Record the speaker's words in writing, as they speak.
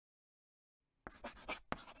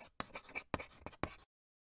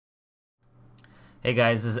Hey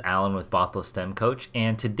guys, this is Alan with Bothell STEM Coach,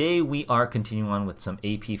 and today we are continuing on with some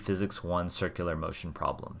AP Physics 1 circular motion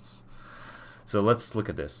problems. So let's look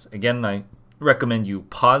at this. Again, I recommend you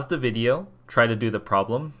pause the video, try to do the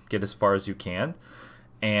problem, get as far as you can,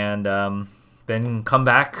 and then come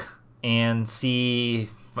back and see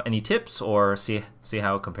any tips or see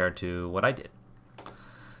how it compared to what I did.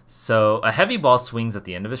 So a heavy ball swings at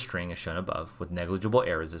the end of a string as shown above with negligible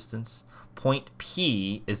air resistance. Point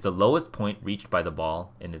P is the lowest point reached by the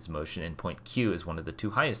ball in its motion, and point Q is one of the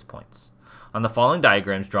two highest points. On the following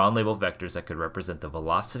diagrams, draw and label vectors that could represent the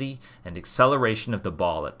velocity and acceleration of the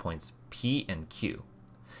ball at points P and Q.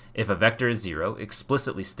 If a vector is 0,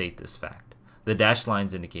 explicitly state this fact. The dashed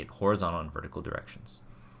lines indicate horizontal and vertical directions.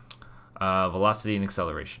 Velocity and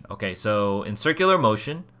acceleration. Okay, so in circular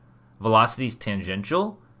motion, velocity is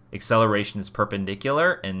tangential, acceleration is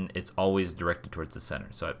perpendicular, and it's always directed towards the center.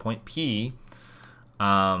 So at point P,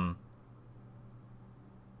 that's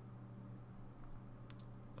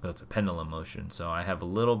a pendulum motion. So I have a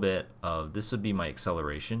little bit of, this would be my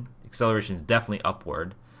acceleration. Acceleration is definitely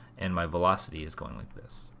upward, and my velocity is going like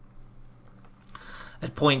this.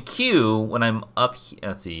 At point Q, when I'm up here,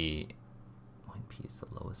 let's see, point P is the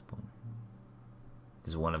lowest point,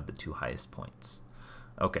 is one of the two highest points.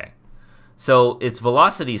 Okay. So its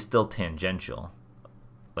velocity is still tangential,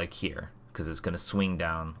 like here, because it's going to swing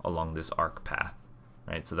down along this arc path,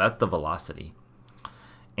 right? So that's the velocity.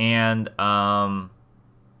 And yeah,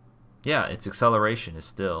 its acceleration is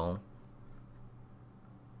still,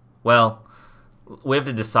 well, we have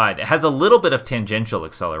to decide. It has a little bit of tangential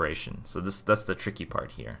acceleration, so that's the tricky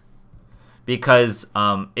part here. Because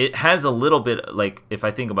it has a little bit, like if I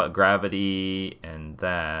think about gravity and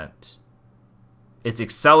that, it's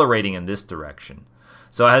accelerating in this direction.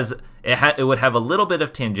 So it would have a little bit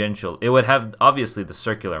of tangential. It would have obviously the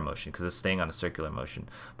circular motion because it's staying on a circular motion,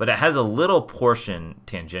 but it has a little portion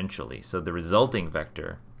tangentially. So the resulting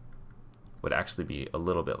vector would actually be a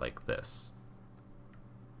little bit like this.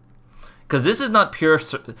 Because this is not pure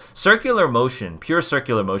circular motion. Pure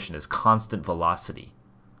circular motion is constant velocity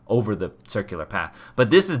over the circular path.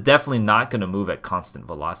 But this is definitely not going to move at constant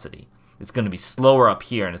velocity. It's going to be slower up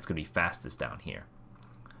here, and it's going to be fastest down here.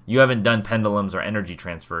 You haven't done pendulums or energy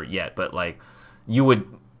transfer yet, but like you would,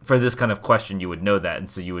 for this kind of question, you would know that,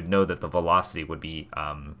 and so you would know that the velocity would be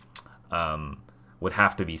would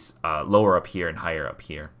have to be lower up here and higher up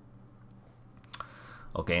here.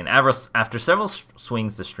 Okay, and after several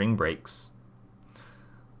swings, the string breaks.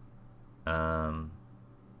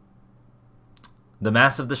 The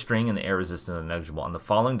mass of the string and the air resistance are negligible. On the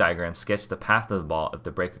following diagram, sketch the path of the ball if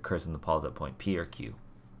the break occurs when the ball is at point P or Q.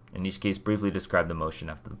 In each case, briefly describe the motion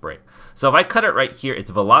after the break. So if I cut it right here,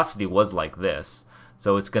 its velocity was like this.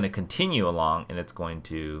 So it's going to continue along, and it's going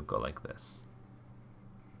to go like this.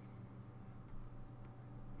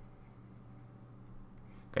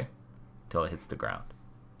 Okay, until it hits the ground.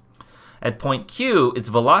 At point Q, its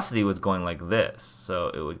velocity was going like this. So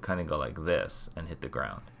it would kind of go like this and hit the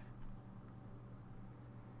ground.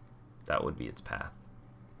 That would be its path.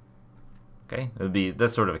 Okay, it would be,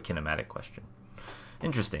 that's sort of a kinematic question.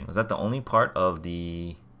 Interesting. Was that the only part of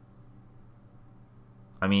the?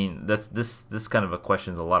 I mean, this kind of a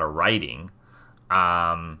question is a lot of writing,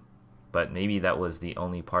 but maybe that was the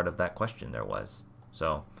only part of that question there was.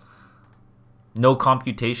 So no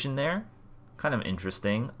computation there. Kind of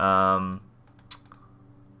interesting.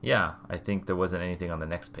 Yeah, I think there wasn't anything on the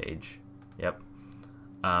next page. Yep.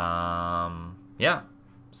 Yeah.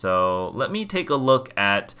 So let me take a look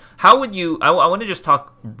at how would you, I want to just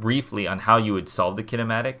talk briefly on how you would solve the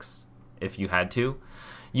kinematics if you had to.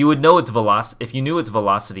 You would know its velocity, if you knew its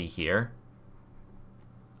velocity here.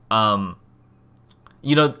 You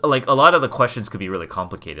know, like a lot of the questions could be really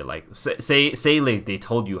complicated. Like say like they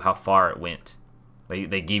told you how far it went.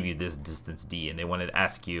 They gave you this distance d, and they wanted to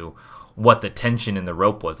ask you what the tension in the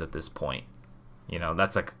rope was at this point. You know,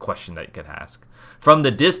 that's like a question that you could ask. From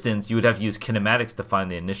the distance, you would have to use kinematics to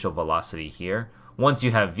find the initial velocity here. Once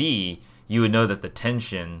you have v, you would know that the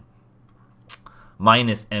tension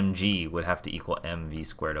minus mg would have to equal mv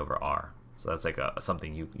squared over r. So that's like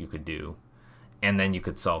something you could do. And then you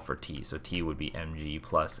could solve for t. So t would be mg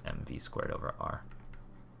plus mv squared over r.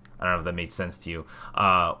 I don't know if that makes sense to you.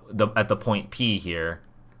 At the point P here,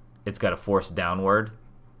 it's got a force downward,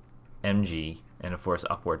 mg, and a force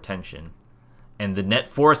upward tension. And the net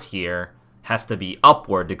force here has to be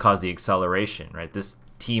upward to cause the acceleration, right? This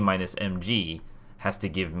t minus mg has to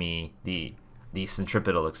give me the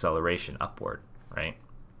centripetal acceleration upward, right?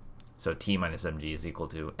 So t minus mg is equal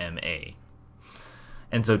to ma.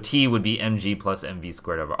 And so t would be mg plus mv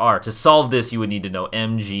squared over r. To solve this, you would need to know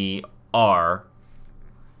mg, r,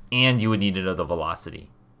 and you would need to know the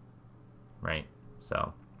velocity, right?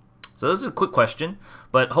 So this is a quick question,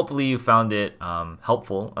 but hopefully you found it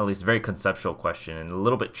helpful, at least a very conceptual question, and a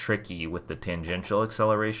little bit tricky with the tangential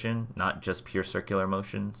acceleration, not just pure circular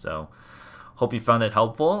motion. So hope you found it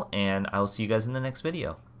helpful, and I will see you guys in the next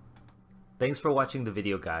video. Thanks for watching the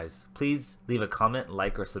video, guys. Please leave a comment,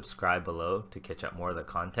 like, or subscribe below to catch up more of the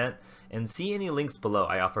content, and see any links below.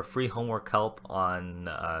 I offer free homework help on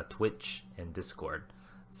Twitch and Discord.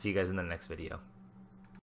 See you guys in the next video.